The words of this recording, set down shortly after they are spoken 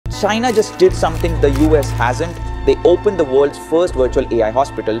China just did something the US hasn't. They opened the world's first virtual AI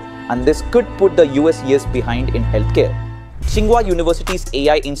hospital, and this could put the US years behind in healthcare. Tsinghua University's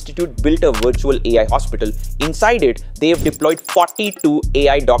AI Institute built a virtual AI hospital. Inside it, they have deployed 42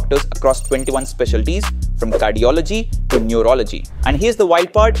 AI doctors across 21 specialties, from cardiology to neurology. And here's the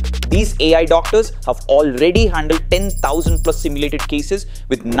wild part, these AI doctors have already handled 10,000 plus simulated cases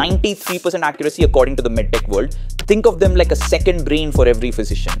with 93% accuracy according to the medtech world. Think of them like a second brain for every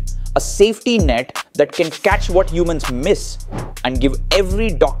physician. A safety net that can catch what humans miss and give every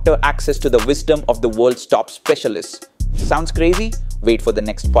doctor access to the wisdom of the world's top specialists. Sounds crazy? Wait for the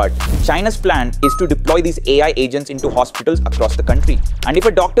next part. China's plan is to deploy these AI agents into hospitals across the country. And if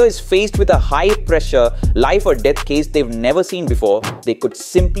a doctor is faced with a high-pressure, life or death case they've never seen before, they could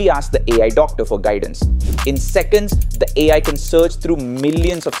simply ask the AI doctor for guidance. In seconds, the AI can search through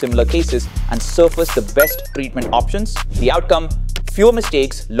millions of similar cases and surface the best treatment options. The outcome? Fewer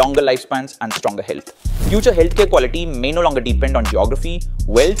mistakes, longer lifespans, and stronger health. Future healthcare quality may no longer depend on geography,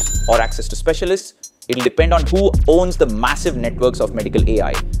 wealth, or access to specialists. It'll depend on who owns the massive networks of medical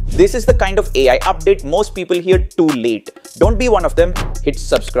AI. This is the kind of AI update most people hear too late. Don't be one of them. Hit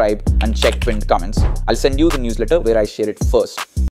subscribe and check pinned comments. I'll send you the newsletter where I share it first.